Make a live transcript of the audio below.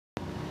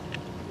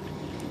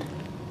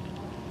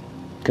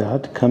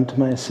God, come to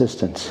my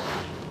assistance.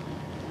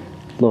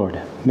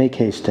 Lord, make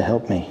haste to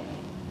help me.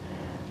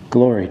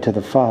 Glory to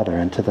the Father,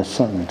 and to the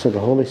Son, and to the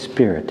Holy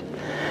Spirit,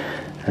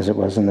 as it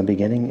was in the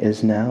beginning,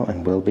 is now,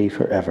 and will be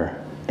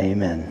forever.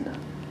 Amen.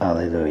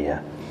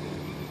 Alleluia.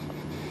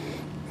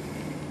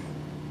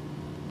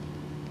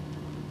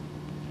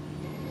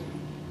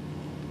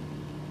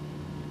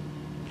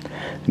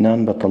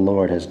 None but the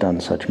Lord has done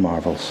such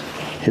marvels.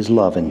 His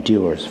love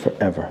endures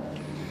forever.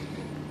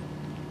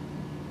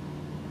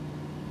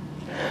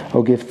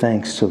 Oh, give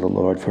thanks to the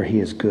Lord, for he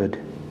is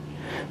good,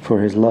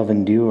 for his love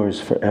endures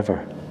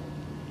forever.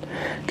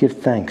 Give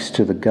thanks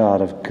to the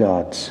God of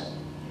gods,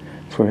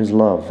 for his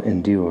love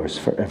endures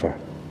forever.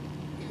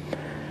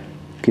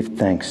 Give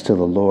thanks to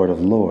the Lord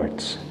of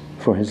lords,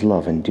 for his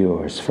love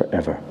endures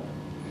forever,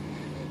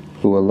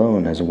 who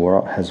alone has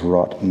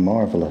wrought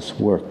marvelous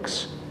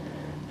works,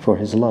 for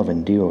his love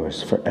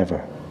endures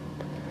forever,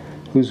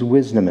 whose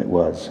wisdom it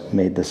was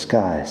made the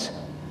skies,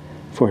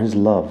 for his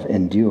love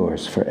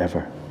endures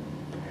forever,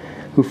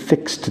 who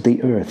fixed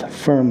the earth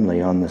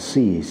firmly on the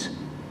seas,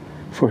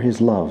 for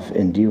his love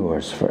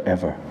endures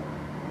forever.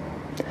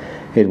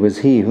 It was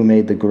he who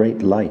made the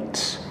great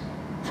lights,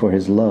 for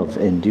his love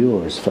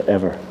endures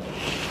forever,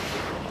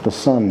 the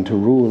sun to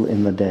rule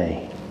in the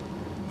day,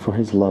 for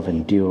his love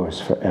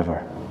endures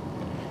forever,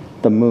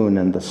 the moon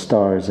and the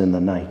stars in the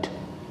night,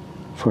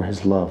 for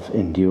his love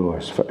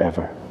endures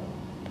forever.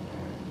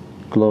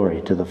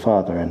 Glory to the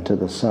Father, and to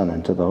the Son,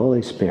 and to the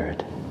Holy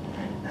Spirit,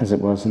 as it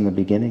was in the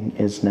beginning,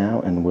 is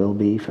now, and will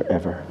be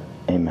forever.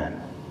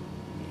 Amen.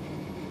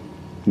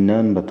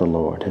 None but the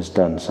Lord has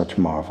done such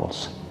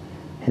marvels.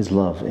 His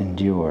love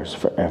endures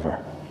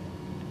forever.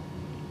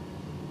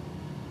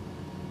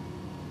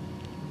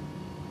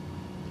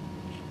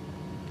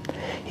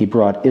 He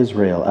brought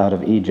Israel out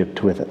of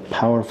Egypt with a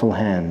powerful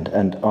hand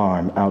and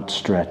arm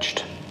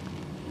outstretched.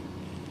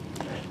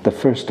 The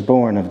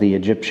firstborn of the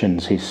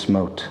Egyptians he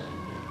smote,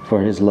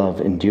 for his love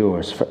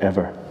endures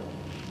forever.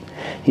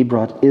 He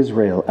brought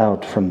Israel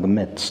out from the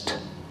midst,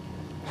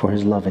 for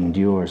his love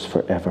endures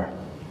forever.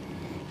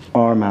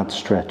 Arm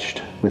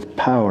outstretched, with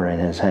power in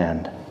his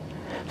hand,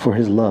 for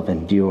his love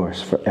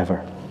endures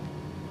forever.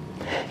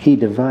 He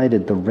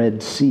divided the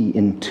Red Sea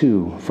in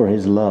two, for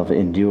his love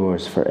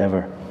endures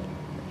forever.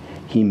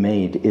 He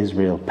made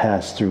Israel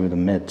pass through the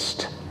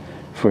midst,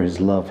 for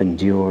his love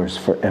endures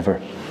forever.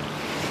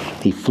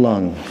 He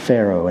flung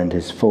Pharaoh and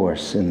his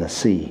force in the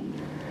sea,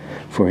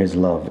 for his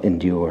love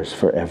endures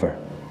forever.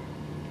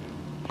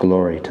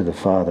 Glory to the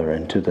Father,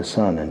 and to the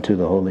Son, and to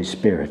the Holy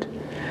Spirit,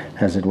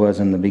 as it was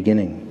in the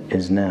beginning,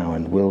 is now,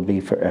 and will be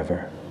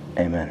forever.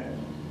 Amen.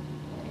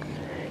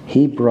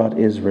 He brought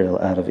Israel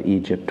out of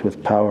Egypt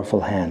with powerful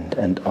hand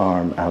and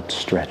arm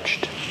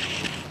outstretched.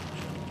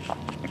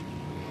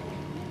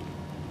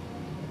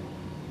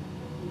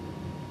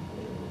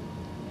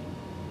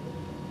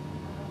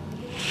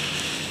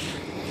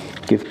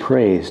 Give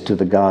praise to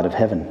the God of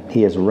heaven.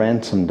 He has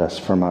ransomed us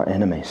from our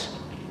enemies.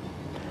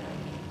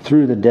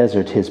 Through the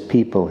desert his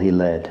people he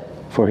led,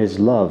 for his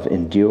love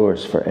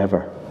endures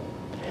forever.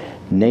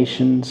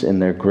 Nations in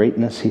their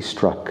greatness he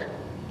struck,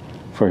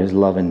 for his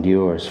love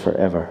endures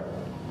forever.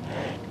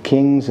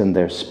 Kings in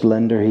their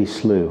splendor he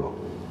slew,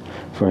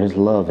 for his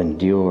love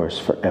endures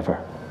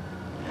forever.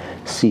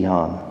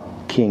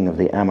 Sihon, king of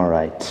the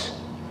Amorites,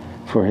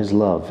 for his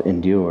love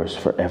endures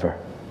forever.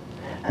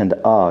 And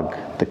Og,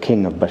 the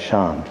king of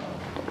Bashan,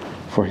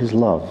 for his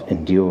love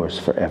endures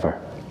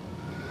forever.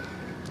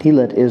 He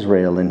let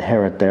Israel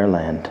inherit their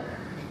land,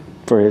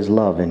 for his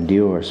love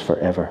endures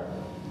forever.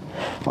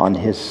 On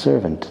his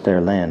servant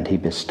their land he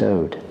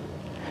bestowed,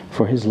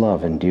 for his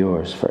love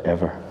endures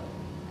forever.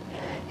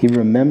 He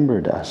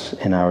remembered us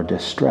in our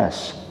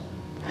distress,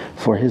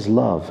 for his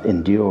love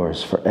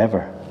endures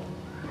forever.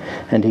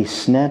 And he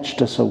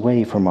snatched us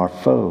away from our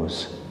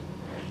foes,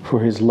 for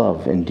his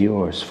love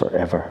endures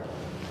forever.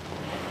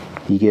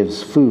 He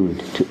gives food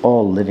to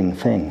all living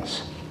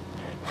things,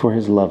 for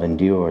his love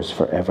endures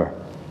forever.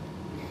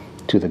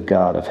 To the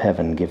God of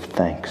heaven give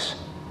thanks,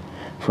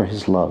 for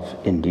his love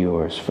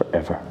endures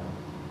forever.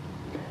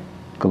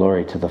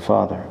 Glory to the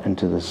Father, and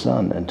to the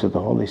Son, and to the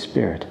Holy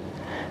Spirit,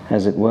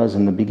 as it was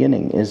in the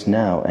beginning, is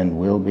now, and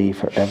will be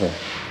forever.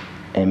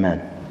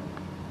 Amen.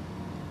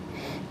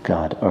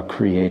 God, our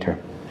Creator,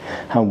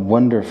 how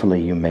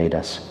wonderfully you made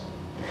us.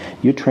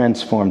 You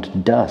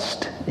transformed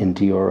dust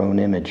into your own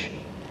image,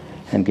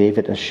 and gave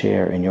it a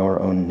share in your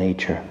own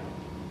nature.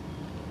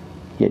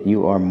 Yet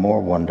you are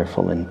more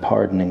wonderful in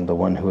pardoning the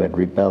one who had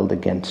rebelled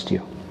against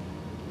you.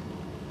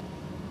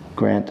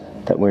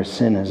 Grant that where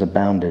sin has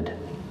abounded,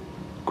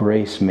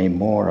 grace may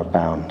more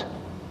abound,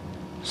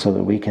 so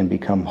that we can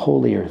become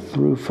holier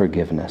through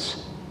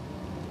forgiveness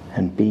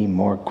and be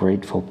more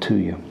grateful to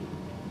you.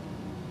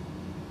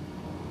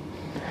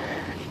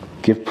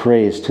 Give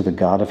praise to the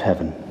God of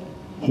heaven.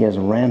 He has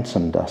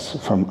ransomed us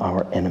from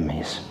our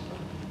enemies.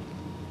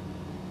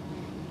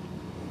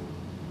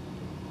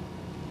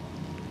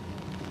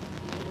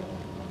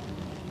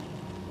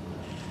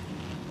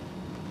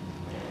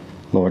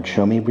 Lord,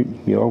 show me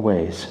your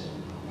ways.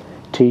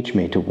 Teach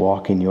me to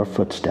walk in your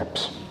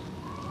footsteps.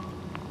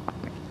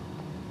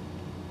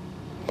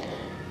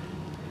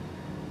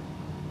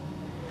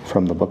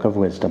 From the Book of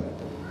Wisdom.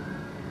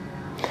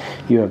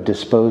 You have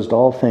disposed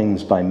all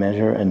things by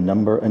measure and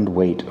number and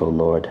weight, O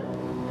Lord.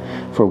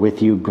 For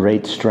with you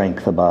great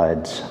strength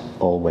abides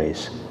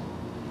always.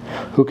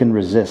 Who can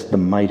resist the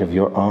might of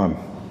your arm?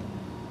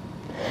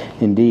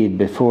 Indeed,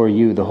 before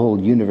you the whole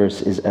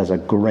universe is as a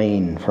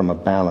grain from a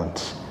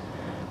balance,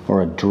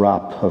 or a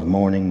drop of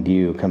morning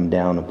dew come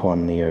down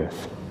upon the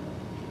earth.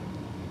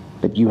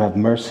 But you have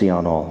mercy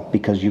on all,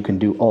 because you can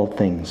do all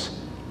things,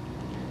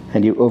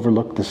 and you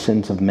overlook the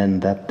sins of men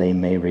that they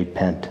may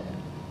repent.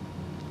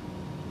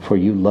 For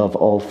you love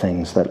all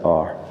things that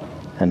are,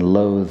 and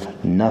loathe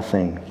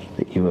nothing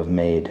that you have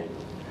made.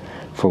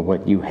 For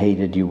what you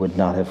hated you would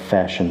not have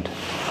fashioned.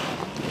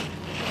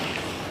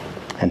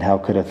 And how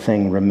could a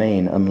thing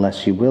remain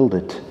unless you willed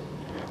it,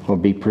 or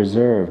be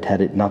preserved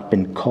had it not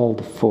been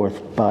called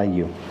forth by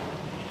you?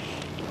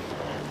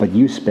 But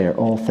you spare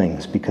all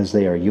things, because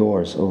they are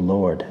yours, O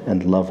Lord,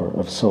 and lover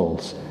of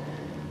souls.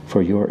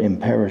 For your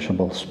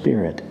imperishable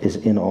spirit is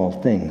in all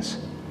things.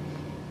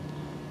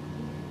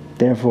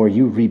 Therefore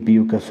you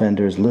rebuke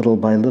offenders little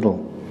by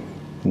little,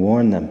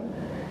 warn them,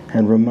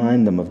 and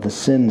remind them of the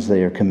sins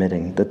they are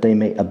committing, that they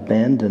may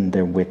abandon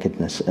their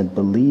wickedness and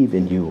believe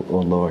in you, O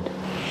Lord.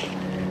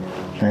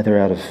 Neither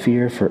out of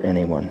fear for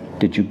anyone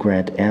did you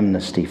grant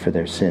amnesty for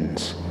their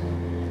sins.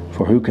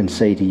 For who can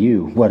say to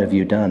you, what have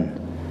you done?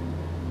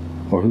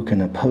 Or who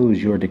can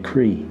oppose your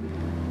decree?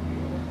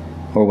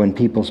 Or when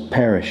peoples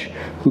perish,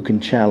 who can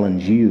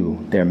challenge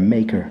you, their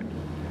Maker?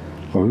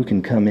 Or who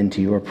can come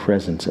into your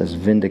presence as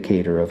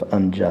vindicator of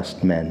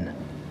unjust men?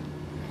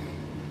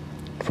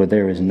 For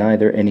there is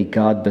neither any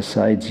God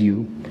besides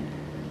you,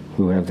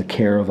 who have the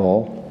care of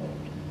all,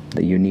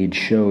 that you need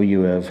show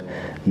you have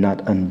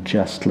not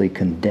unjustly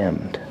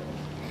condemned.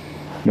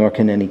 Nor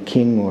can any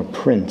king or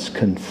prince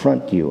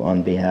confront you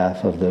on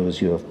behalf of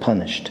those you have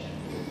punished.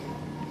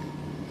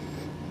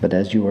 But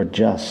as you are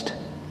just,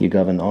 you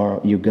govern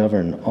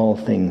all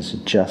things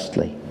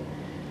justly.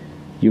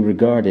 You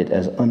regard it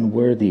as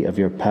unworthy of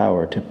your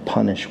power to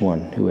punish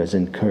one who has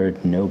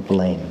incurred no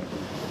blame.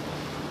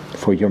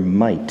 For your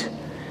might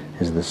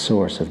is the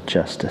source of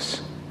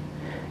justice.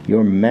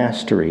 Your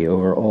mastery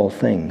over all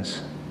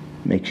things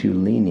makes you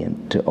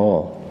lenient to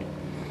all.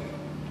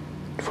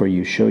 For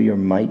you show your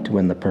might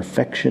when the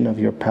perfection of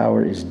your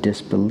power is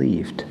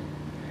disbelieved.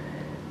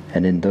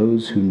 And in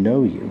those who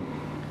know you,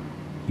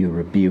 you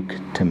rebuke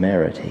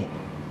temerity.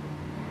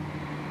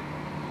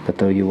 But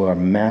though you are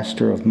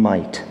master of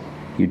might,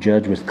 you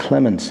judge with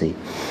clemency,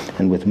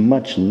 and with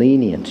much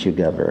lenience you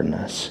govern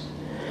us.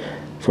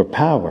 For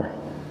power,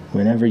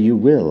 whenever you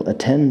will,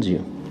 attends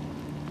you.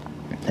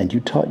 And you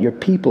taught your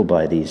people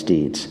by these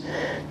deeds,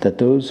 that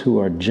those who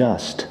are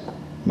just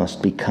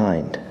must be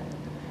kind.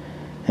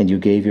 And you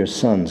gave your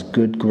sons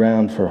good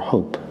ground for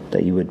hope,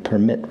 that you would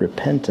permit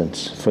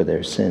repentance for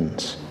their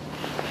sins.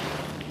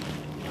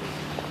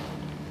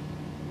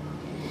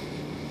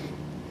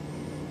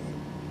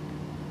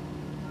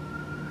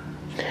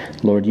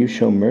 Lord, you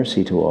show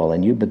mercy to all,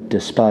 and you but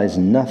despise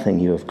nothing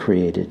you have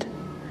created.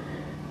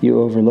 You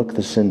overlook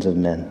the sins of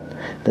men,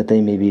 that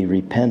they may be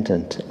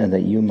repentant, and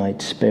that you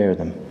might spare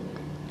them,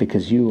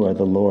 because you are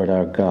the Lord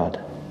our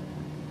God.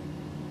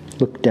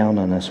 Look down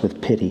on us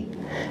with pity,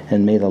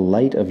 and may the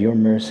light of your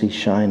mercy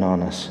shine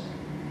on us,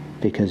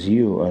 because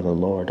you are the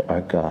Lord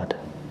our God.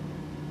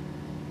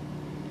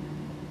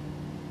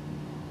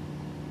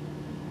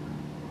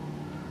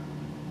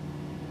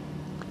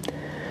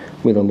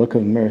 With a look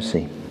of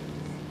mercy.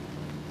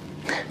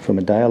 From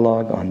a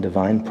dialogue on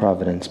divine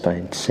providence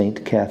by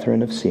Saint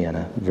Catherine of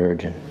Siena,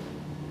 Virgin.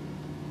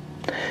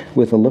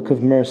 With a look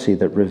of mercy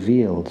that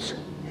reveals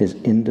his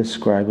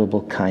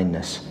indescribable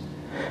kindness,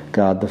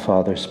 God the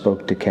Father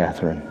spoke to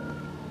Catherine,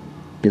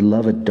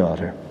 "Beloved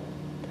daughter,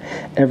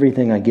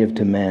 everything I give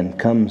to man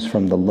comes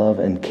from the love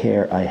and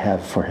care I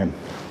have for him.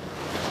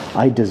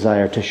 I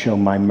desire to show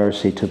my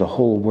mercy to the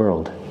whole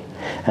world,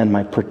 and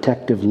my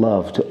protective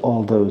love to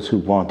all those who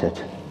want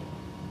it.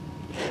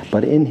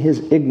 But in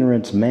his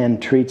ignorance man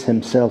treats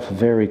himself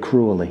very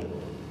cruelly.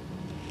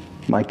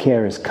 My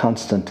care is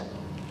constant,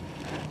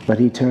 but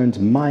he turns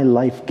my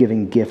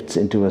life-giving gifts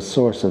into a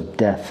source of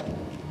death.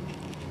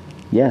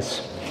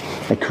 Yes,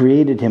 I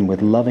created him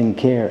with loving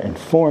care and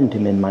formed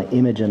him in my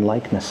image and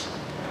likeness.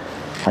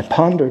 I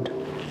pondered,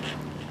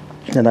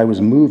 and I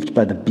was moved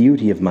by the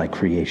beauty of my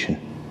creation.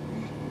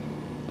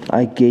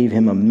 I gave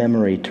him a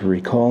memory to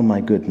recall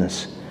my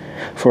goodness,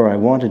 for I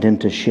wanted him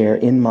to share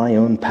in my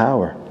own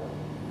power.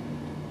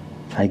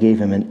 I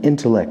gave him an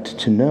intellect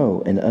to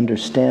know and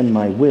understand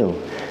my will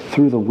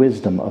through the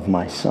wisdom of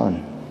my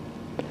Son.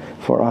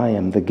 For I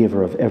am the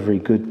giver of every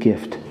good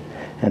gift,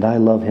 and I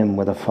love him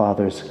with a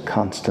father's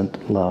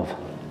constant love.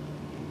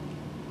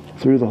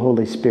 Through the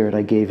Holy Spirit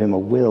I gave him a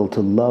will to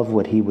love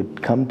what he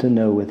would come to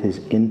know with his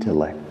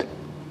intellect.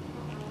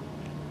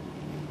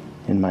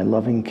 In my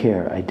loving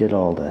care I did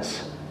all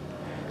this,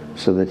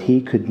 so that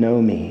he could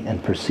know me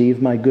and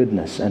perceive my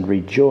goodness and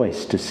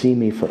rejoice to see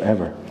me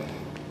forever.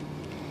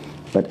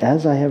 But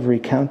as I have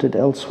recounted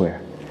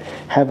elsewhere,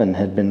 heaven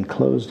had been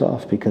closed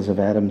off because of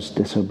Adam's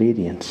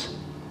disobedience.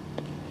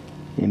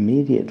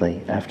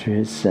 Immediately after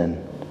his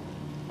sin,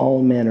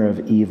 all manner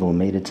of evil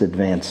made its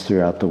advance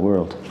throughout the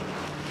world,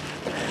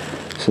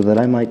 so that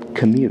I might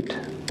commute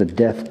the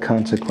death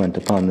consequent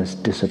upon this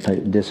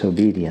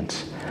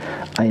disobedience.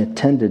 I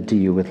attended to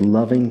you with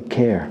loving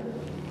care.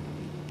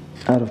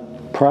 Out of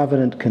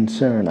provident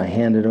concern, I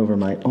handed over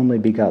my only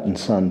begotten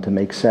Son to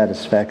make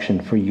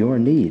satisfaction for your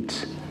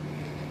needs.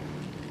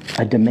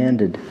 I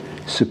demanded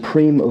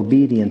supreme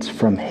obedience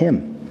from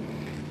him,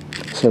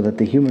 so that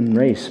the human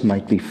race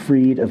might be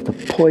freed of the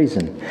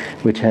poison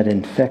which had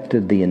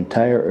infected the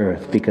entire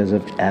earth because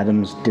of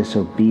Adam's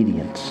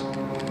disobedience.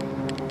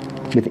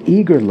 With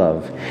eager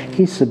love,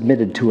 he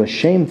submitted to a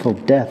shameful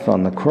death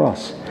on the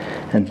cross,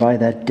 and by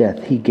that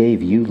death he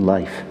gave you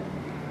life,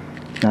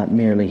 not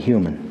merely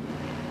human,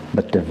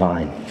 but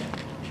divine.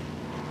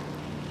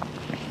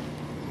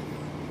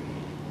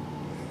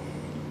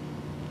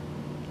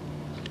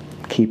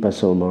 Keep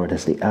us, O Lord,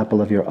 as the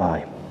apple of your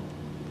eye.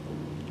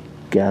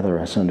 Gather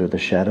us under the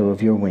shadow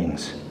of your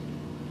wings.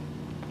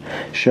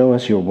 Show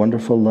us your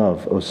wonderful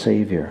love, O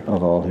Savior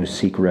of all who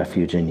seek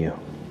refuge in you.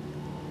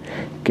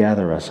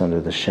 Gather us under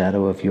the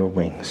shadow of your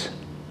wings.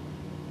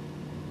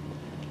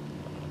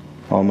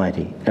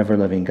 Almighty,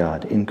 ever-living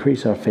God,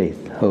 increase our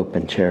faith, hope,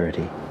 and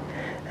charity,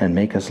 and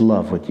make us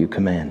love what you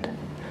command,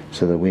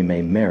 so that we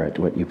may merit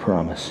what you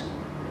promise.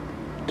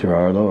 Through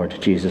our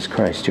Lord Jesus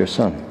Christ, your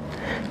Son,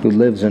 who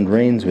lives and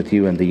reigns with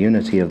you in the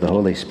unity of the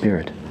Holy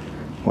Spirit,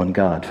 one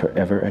God,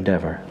 forever and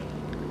ever.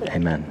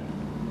 Amen.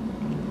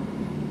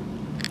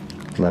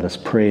 Let us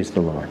praise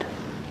the Lord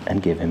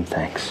and give him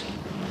thanks.